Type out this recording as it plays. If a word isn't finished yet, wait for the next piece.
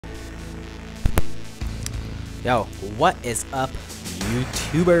Yo, what is up,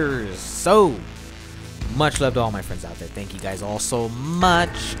 YouTubers? So much love to all my friends out there. Thank you guys all so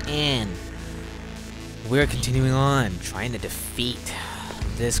much. And we're continuing on trying to defeat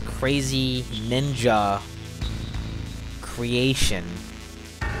this crazy ninja creation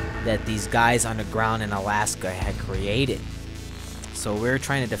that these guys underground in Alaska had created. So we're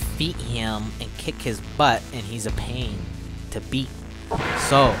trying to defeat him and kick his butt, and he's a pain to beat.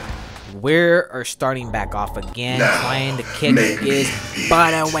 So we're starting back off again, trying to kick his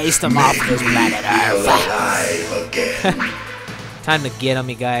butt and waste him off this planet Earth. Time to get him,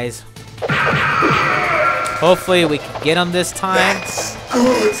 you guys. Hopefully we can get him this time. That's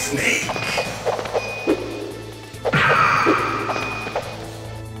good, Snake.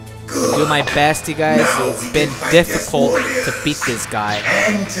 Do my best, you guys. It's been difficult to beat this guy.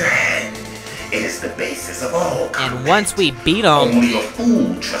 Hand to hand is the basis of all combat. And once we beat him, only a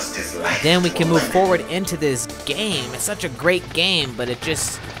fool trusts his life then we to can a move lemon. forward into this game. It's such a great game, but it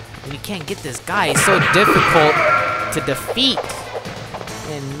just, we can't get this guy. He's so difficult to defeat.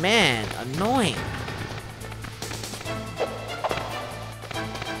 And man, annoying.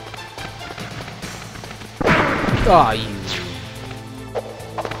 Oh, you.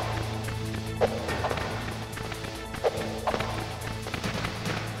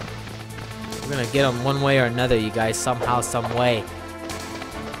 We're gonna get him one way or another, you guys, somehow, some way.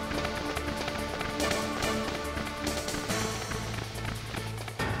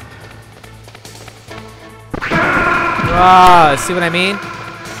 Ah, see what I mean?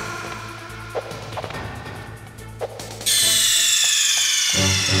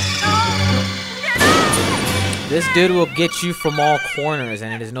 This dude will get you from all corners,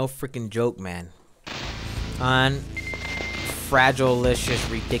 and it is no freaking joke, man. Fragile-licious,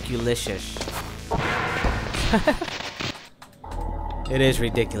 ridiculous. It is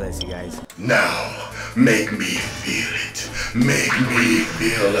ridiculous, you guys. Now, make me feel it. Make me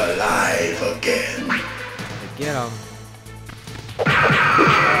feel alive again. Get him.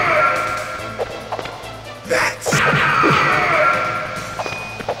 That's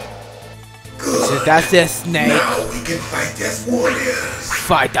good. So that's it, Snake. Now we can fight as warriors.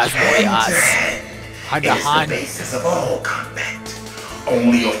 Fight as warriors. Hand Hand to to hand is the hand. basis of all combat.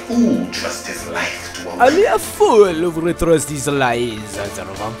 Only a fool trusts his life to a Only a fool will trust his lies as a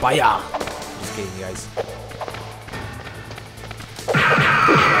vampire. Just kidding, you guys.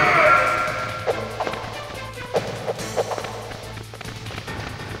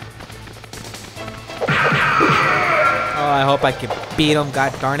 Oh, I hope I can beat him,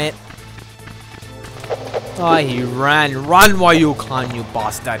 god darn it. Oh, he ran. Run while you can, you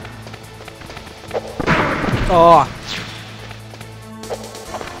bastard. Oh.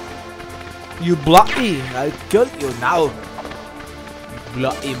 You bloody. I'll kill you now. You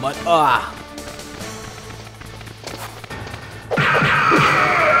bloody mud. Ah.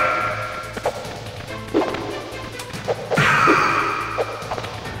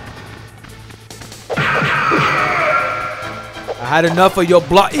 I had enough of your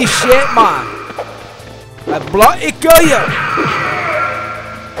bloody shit, man. I bloody kill you.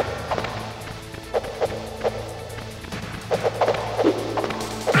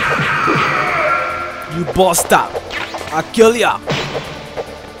 You bastard. I'll kill ya.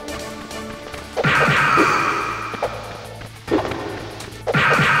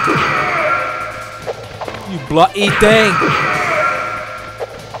 You bloody thing.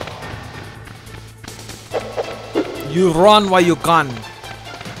 You run while you can.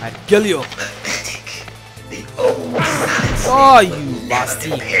 I'll kill you. pathetic. The old silence Oh, will you never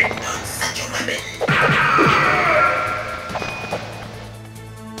bastard. depend on such a weapon.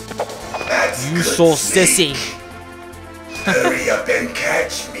 That's You good, so Snake. sissy. Hurry up and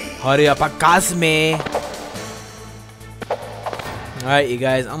catch me. Hurry up and catch me. Alright, you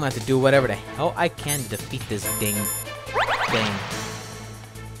guys, I'm gonna have to do whatever the hell I can to defeat this thing.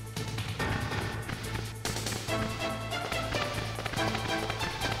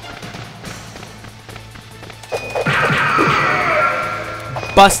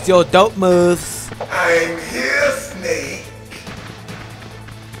 Bust your dope moves. I'm here, Snake.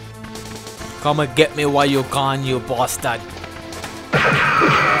 Come and get me while you can, you bastard.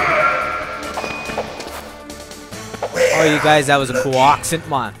 Oh, you guys, that was a cool accent,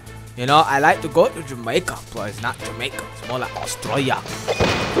 man. You know, I like to go to Jamaica, but it's not Jamaica. It's more like Australia.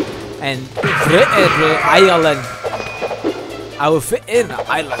 And Britain, Ireland. I will fit in the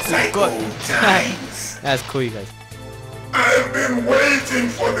islands. It's Like good. old times. That's cool, you guys. I've been waiting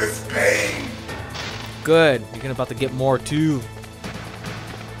for this pain. Good. You're about to get more, too.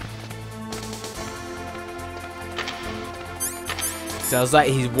 Sounds like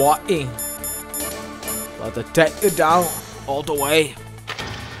he's walking. About to take you down all the way.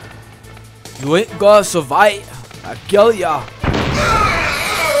 You ain't gonna survive. I kill ya.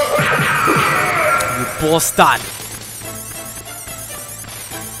 You bastard.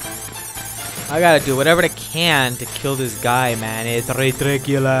 I gotta do whatever I can to kill this guy, man. It's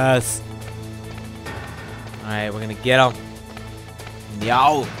ridiculous. Alright, we're gonna get him.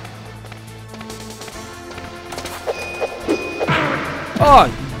 Yo. Oh,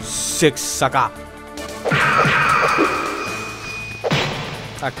 you sick sucker.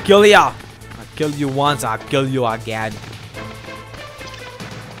 I'll kill ya. I killed you once, I'll kill you again.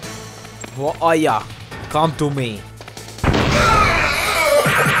 What are ya? Come to me.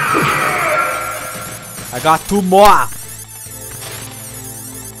 I got 2 more.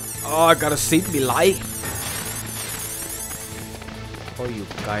 Oh, I gotta save me life. Oh, you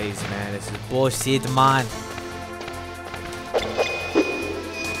guys, man, this is bullshit, man.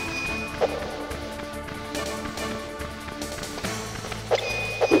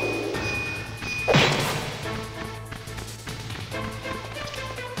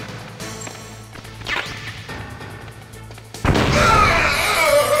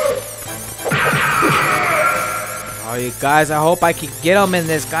 Oh, you guys, I hope I can get him in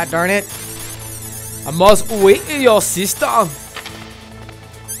this, god darn it. I must wait in your system.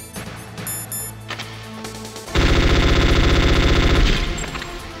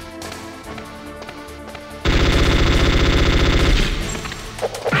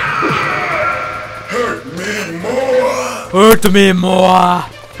 Hurt me more. Hurt me more.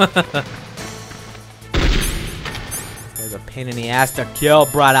 There's a pain in the ass to kill,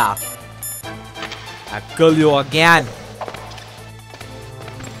 brother. I'll kill you again.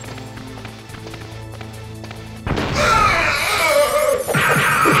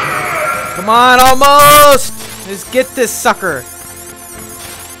 Come on, almost. Let's get this sucker.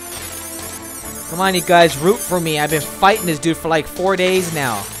 Come on, you guys, root for me. I've been fighting this dude for like 4 days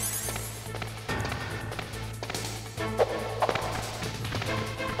now.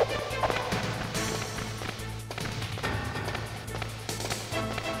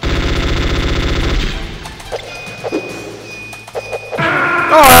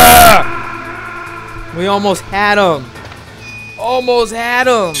 We almost had him. Almost had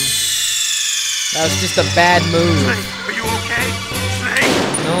him. That was just a bad move. Snake, are you okay? Snake?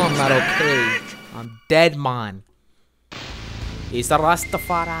 No, I'm not okay. I'm dead, man. He's a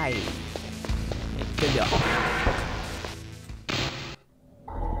Rastafari. Kill ya.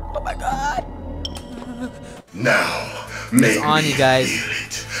 Oh my god. Now, make It's on, me you guys. feel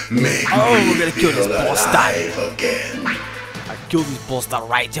it. Make Oh, me we're gonna kill this feel bastard. alive again. I kill this bastard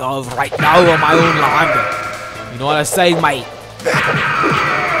right now on my own land. You know what I say, mate?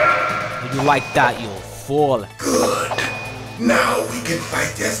 If you like that, you'll fall. Good. Now we can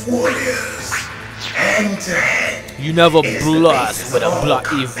fight as warriors. Hand to hand. You never It is the blew us basis with of a all bloody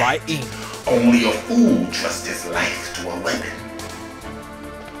combat. fighting. Only a fool trusts his life to a weapon.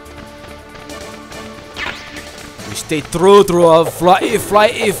 We stay true to a flighty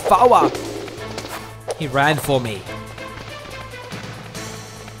power. He ran for me.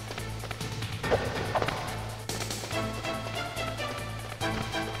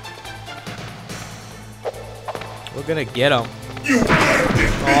 We're gonna get him. You can't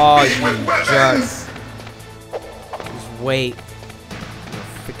defeat Oh, me you with jerk. weapons. Just wait.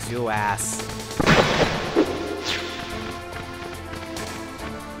 I'll fix your ass.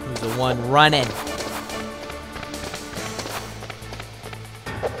 Who's the one running?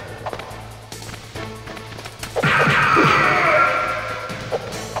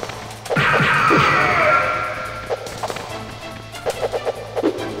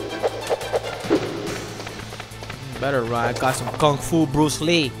 Better run. I got some kung fu Bruce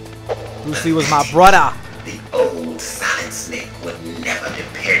Lee. Bruce Lee was my brother. The old silent snake would never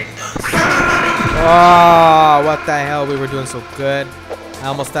depend on such Oh, what the hell? We were doing so good. I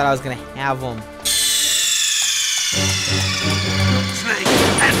almost thought I was gonna have him. Snake,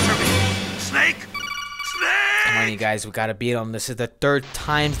 answer me. Snake, Come on, you guys. We gotta beat him. This is the 3rd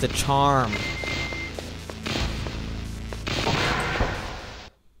time's the charm.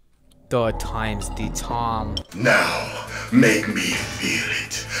 3rd time's the charm. Now, make me feel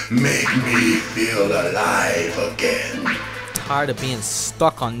it. Make me feel alive again. Tired of being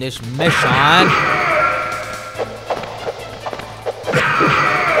stuck on this mission.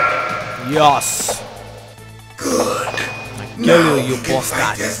 Yes. Good. I Now kill you, you we can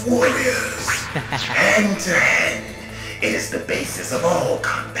fight bastard. as warriors. Hand to hand. It is the basis of all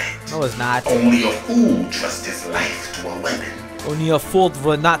combat. No, it's not. Only a fool trusts his life to a weapon. Only a fool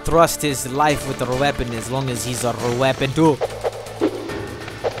will not trust his life with a weapon as long as he's a weapon too.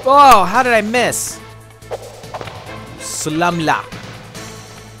 Oh, how did I miss? Slumla.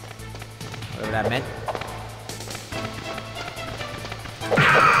 Whatever that meant.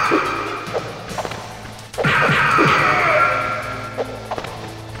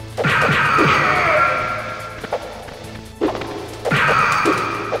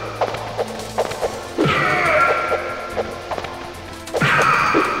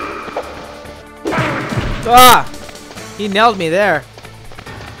 Ah! He nailed me there.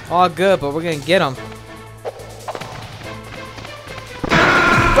 All good, but we're gonna get him.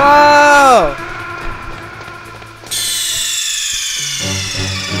 Go!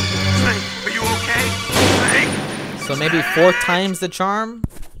 Snake, are you okay? Snake? So maybe 4 times the charm?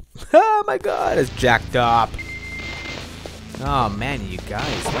 Oh my god, it's jacked up. Oh man, you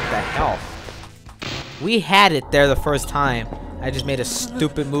guys, what the hell? We had it there the first time. I just made a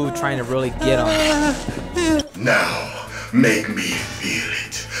stupid move trying to really get him. Now, make me feel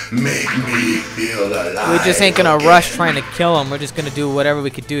it. Make me feel alive. We just ain't gonna again. rush trying to kill him. We're just gonna do whatever we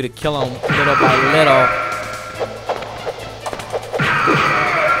could do to kill him little by little.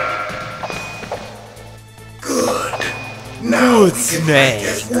 Good. Now Good we can snake. fight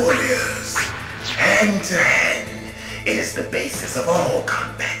as warriors. Hand to hand. It is the basis of all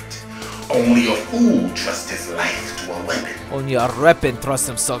combat. Only a fool trusts his life to a weapon. Only a weapon trusts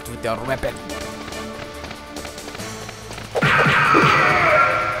himself with your weapon.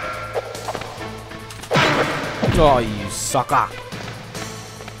 Oh, you sucker.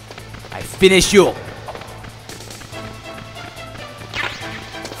 I finish you.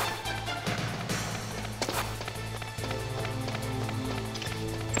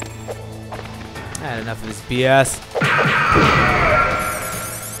 I had enough of this BS.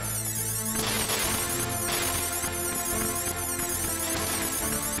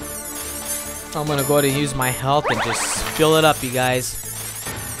 I'm gonna go ahead and use my health and just fill it up, you guys.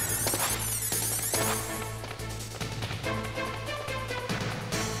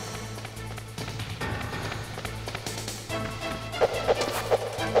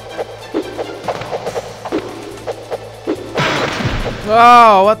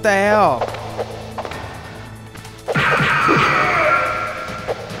 Oh, what the hell?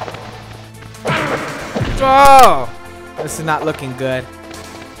 Oh, this is not looking good.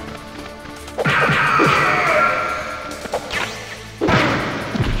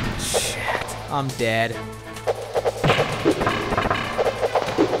 Shit, I'm dead.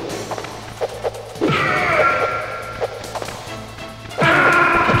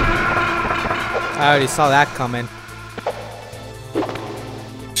 I already saw that coming.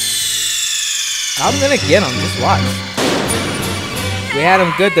 I'm gonna get him, just watch. We had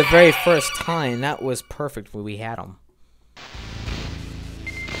him good the very first time. That was perfect when we had him.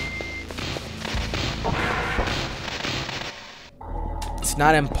 It's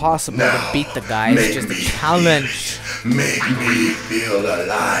not impossible to beat the guy, it's just a challenge. Make me feel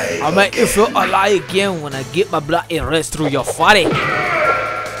alive. I'll make you feel alive again when I get my blood erased through your body.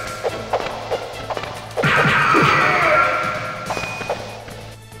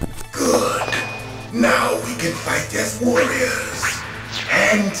 Now we can fight as warriors,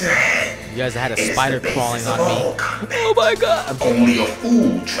 hand to hand. You guys had a It is spider the basis crawling of on me. all combat. Oh my god! Only a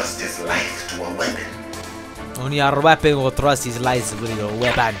fool trusts his life to a weapon. Only a weapon will trust his life with your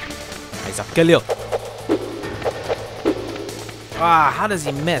weapon. I shall kill you. Ah, how does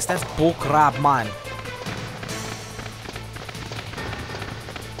he miss? That's bullcrap, man.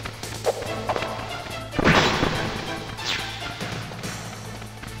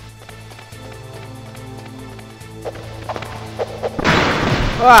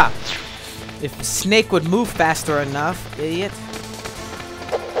 Ah! If a snake would move faster enough, idiot.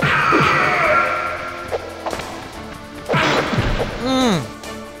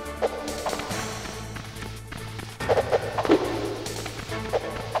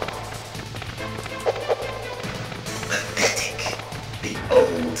 Pathetic. The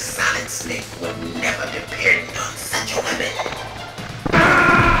old solid snake would never depend on such a weapon.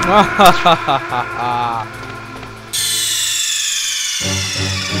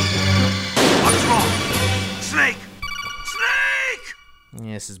 What's wrong? Snake! Snake!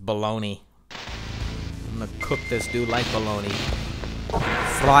 Yeah, this is baloney. I'm gonna cook this dude like baloney.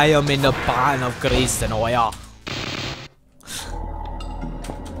 Fry him in the pan of grease and oil.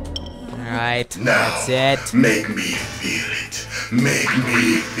 Alright, Now, that's it. make me feel it. Make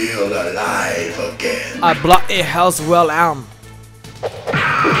me feel alive again. I bloody hell's well am.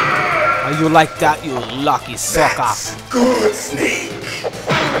 Are you like that, you lucky sucker? That's good, Snake.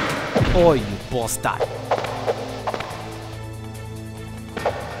 Oh, you bastard.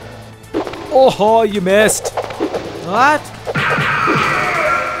 Oh, you missed. What?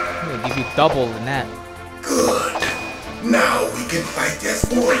 I'm gonna give you double in that. Good. Now we can fight as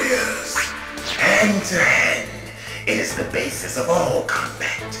warriors. Hand to hand. It is the basis of all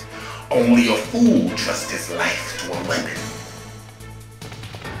combat. Only a fool trusts his life to a weapon.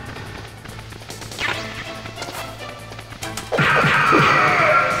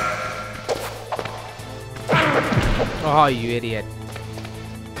 Oh, you idiot.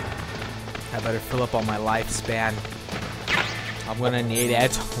 I better fill up on my lifespan. I'm gonna need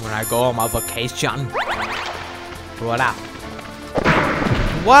it when I go on my vacation. Voila.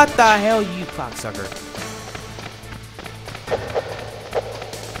 What the hell, you cocksucker?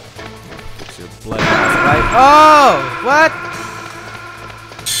 Fix your blood right. Oh! What?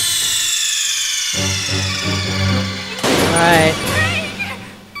 Alright.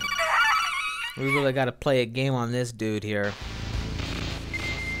 We really gotta play a game on this dude here.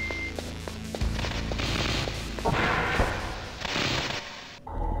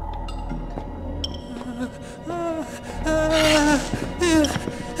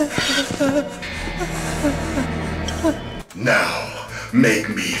 Now, make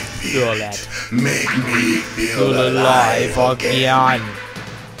me feel That. it. Make me feel Alive again.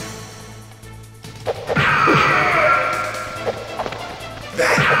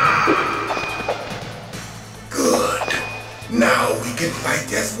 Good. Now we can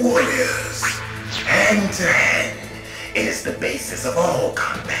fight as warriors. Hand to hand. It is the basis of all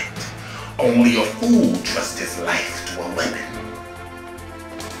combat. Only a fool trusts his life to a weapon.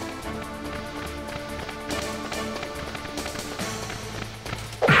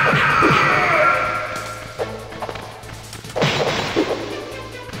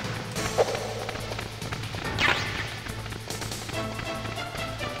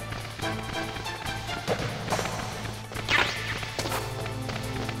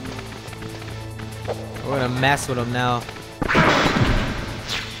 We're gonna mess with him now.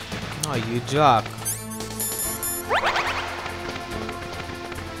 Oh, you jock.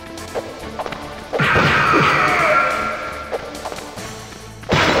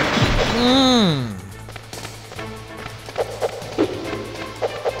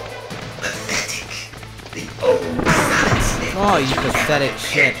 Pathetic. The old solid snake. Oh, you pathetic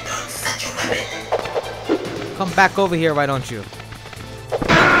shit. Such a weapon. Come back over here, why don't you?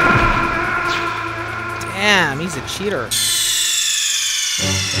 Damn, he's a cheater.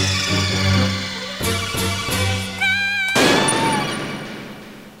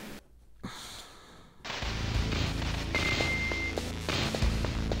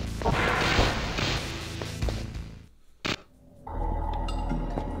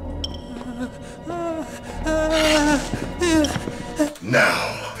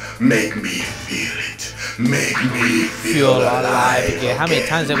 Now, make me feel it. Make me feel alive again. How many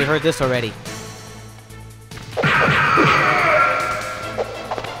times have we heard this already?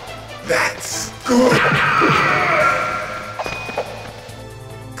 That's good.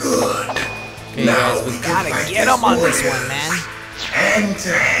 Good. Okay, guys, we gotta get him on this one, man. Hand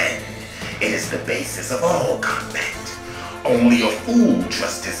to hand. It is the basis of all combat. Only a fool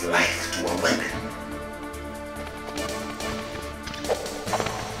trusts his life to a weapon.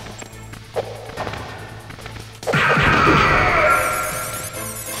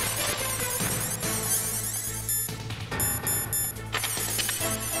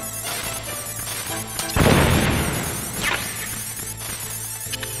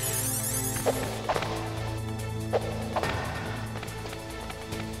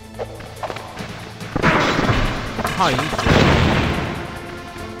 Oh, you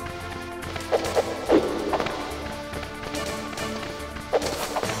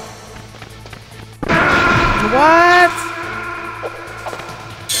what?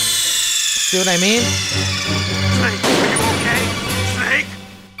 See what I mean? Snake, are you okay? Snake?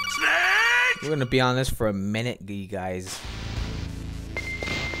 Snake? We're gonna be on this for a minute, you guys.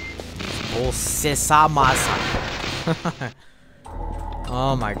 Oh, Sisamasa.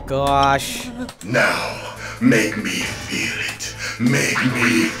 Oh my gosh. Now, make me feel it. Make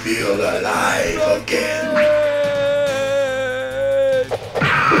me feel alive again.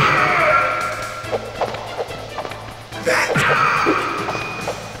 That's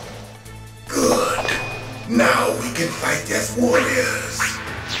good. Now we can fight as warriors.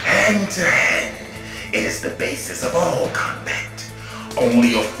 Hand to hand. It is the basis of all combat.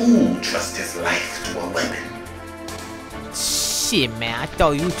 Only a fool trusts his life to a weapon. Shit, man. I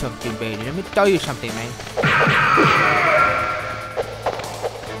throw you something, baby. Let me throw you something, man.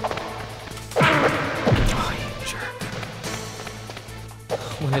 Oh, you jerk.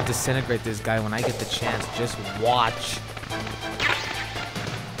 I'm gonna disintegrate this guy when I get the chance. Just watch.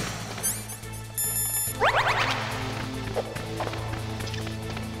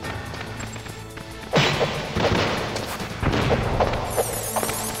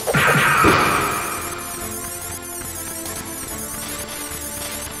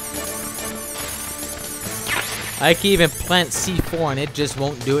 I can even plant C4 and it just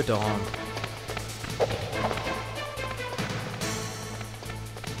won't do it to him.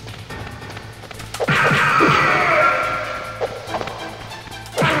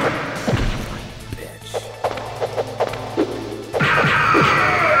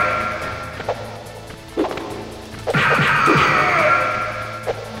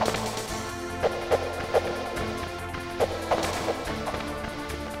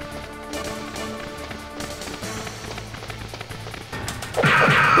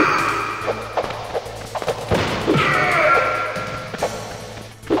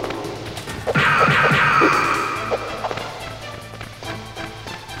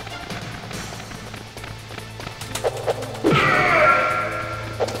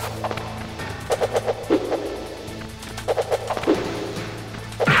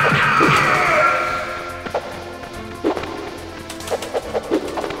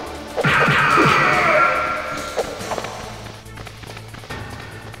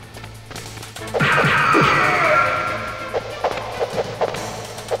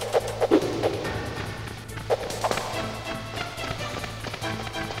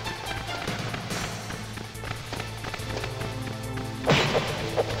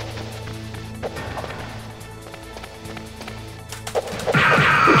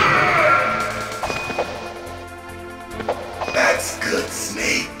 That's good,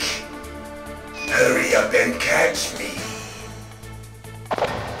 Snake. Hurry up and catch me.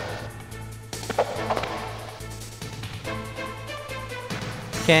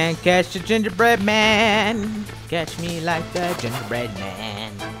 Can't catch the gingerbread man. Catch me like the gingerbread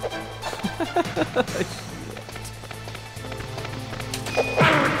man.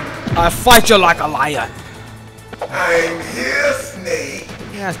 I fight you like a lion. I'm here, Snake.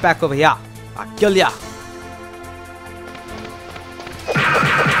 Yeah, it's back over here. I'll kill ya.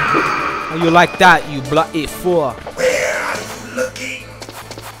 How you like that, you bloody fool? Where are you looking?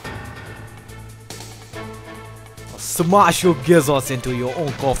 I'll smash your gizzards into your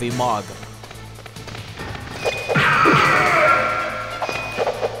own coffee mug.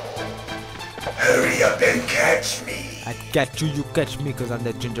 Hurry up and catch me. I catch you, you catch me, cause I'm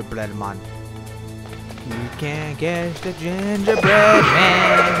the gingerbread man. You can't catch the gingerbread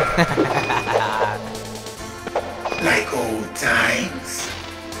man. Like old times.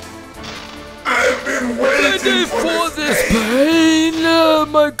 I've been waiting for this pain. Oh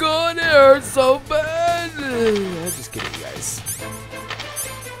my god, it hurts so bad. I'm just kidding, guys.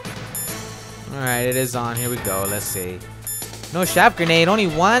 Alright, it is on. Here we go. Let's see. No shaft grenade, only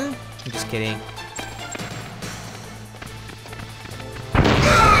one? I'm just kidding.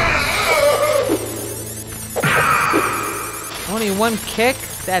 Only one kick?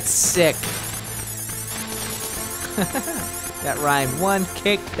 That's sick. That rhymed. One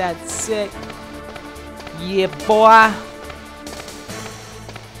kick, that's sick. Yeah, boy.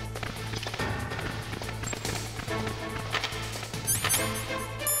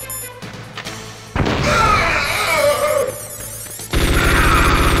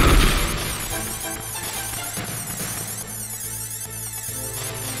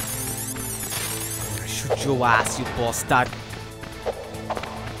 Shoot your ass, you bastard.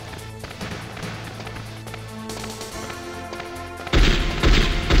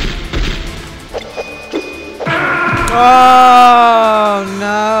 Oh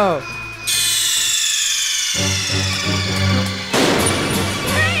no!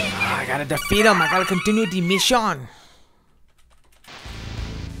 I gotta defeat him. I gotta continue the mission.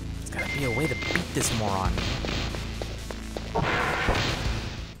 There's gotta be a way to beat this moron.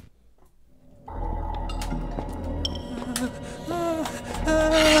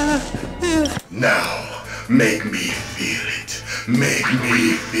 Now, make me feel it. Make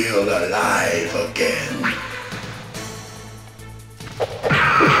me feel alive again.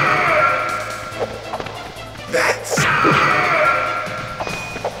 That's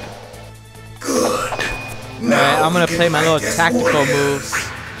good. Now Alright, I'm gonna play my little tactical moves.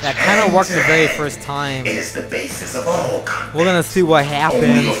 That kind of worked the very first time. It is the basis of all combat. We're gonna see what Only a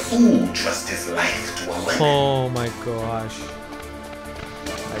happens. fool trusts his life to a weapon. Oh my gosh.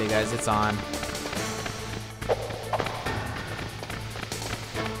 Alrighty guys, it's on.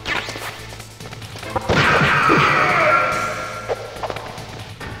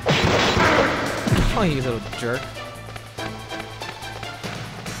 Oh, you little jerk.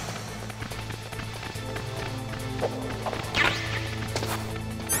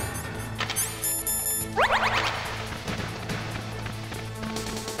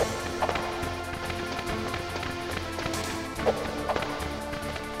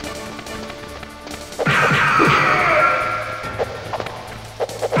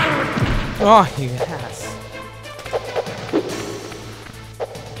 Oh, you ass.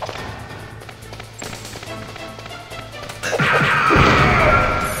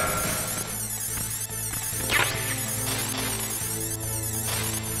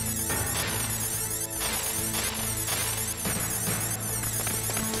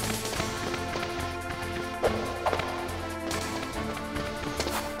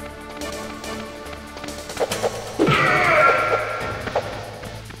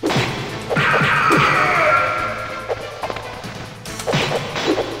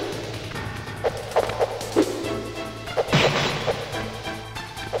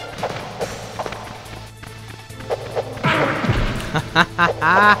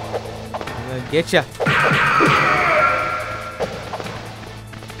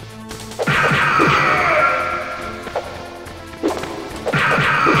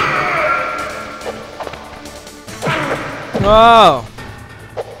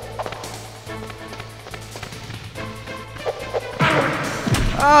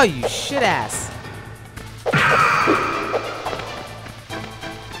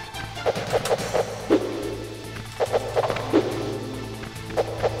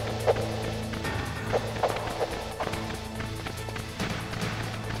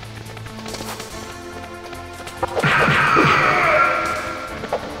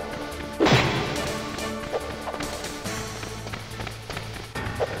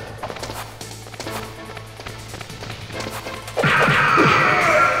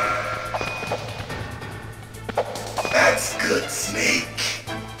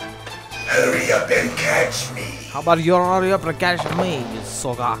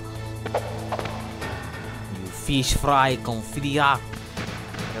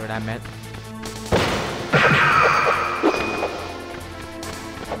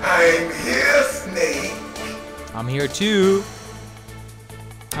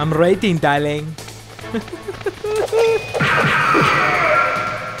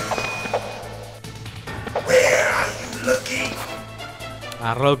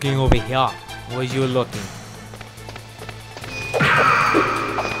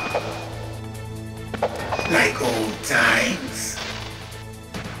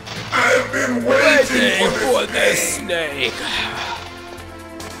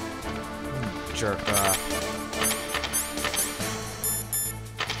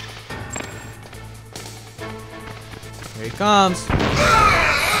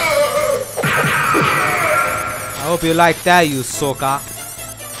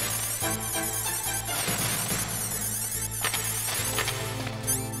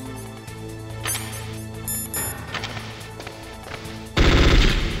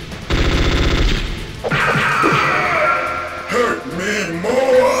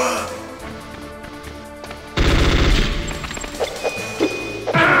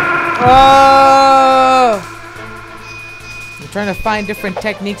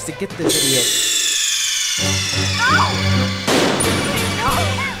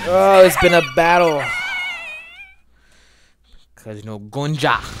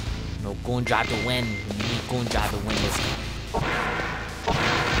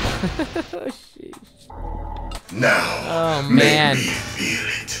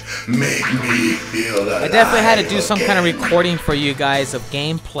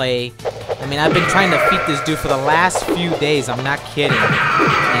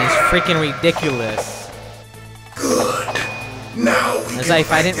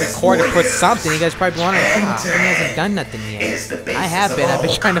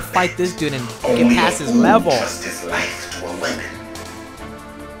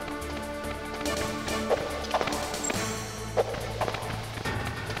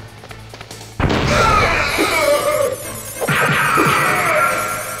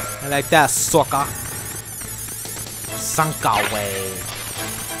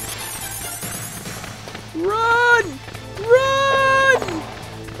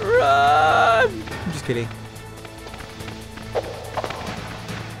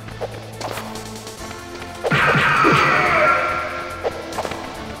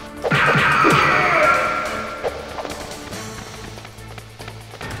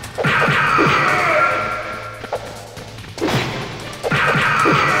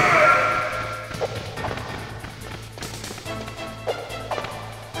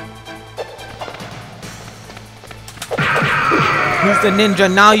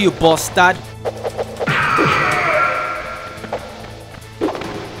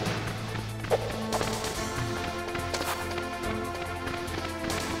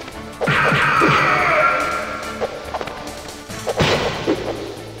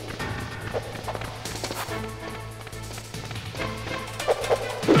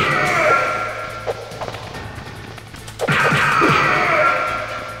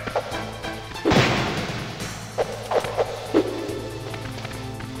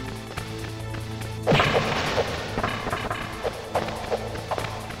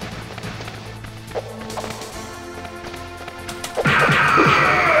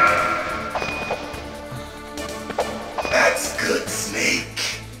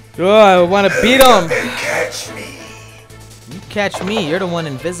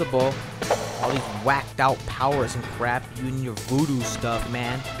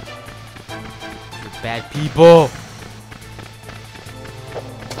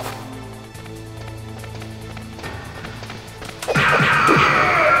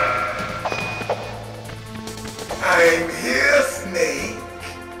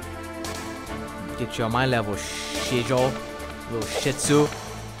 Get you on my level, Shijo. Little Shih Tzu. I'm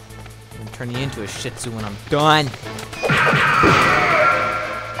gonna turn you into a Shih Tzu when I'm done.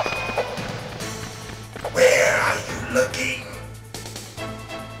 Where are you looking?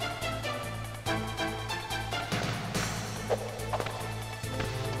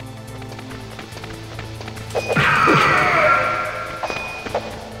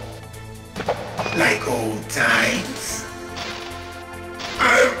 Like old times.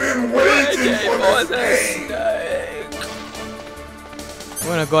 I've been waiting for this day. We're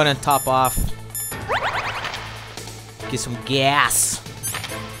gonna go ahead and top off. Get some gas.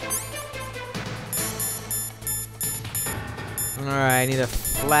 Alright, I need a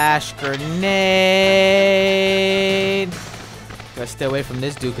flash grenade. Gotta stay away from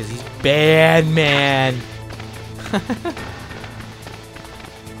this dude because he's bad, man.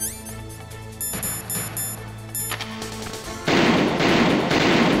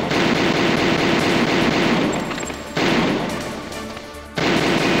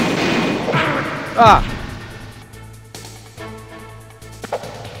 Ah!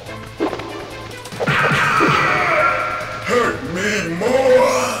 Hurt me more.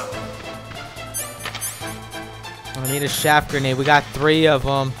 I need a shaft grenade. We got 3 of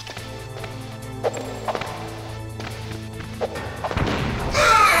them.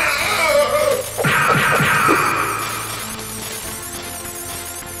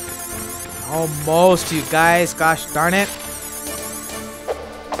 Almost, you guys. Gosh darn it.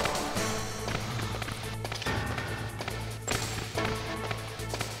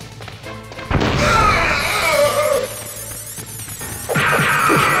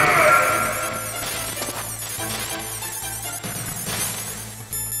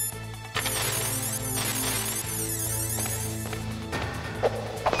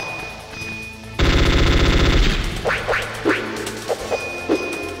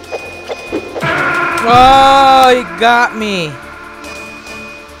 Oh, he got me.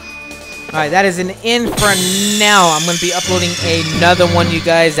 Alright, that is an end for now. I'm going to be uploading another one, you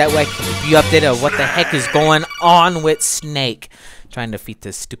guys. That way I can keep you updated on what the heck is going on with Snake. Trying to defeat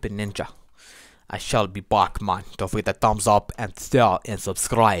this stupid ninja. I shall be back, man. Don't forget the thumbs up and share and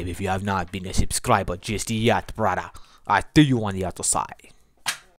subscribe if you have not been a subscriber just yet, brother. I see you on the other side.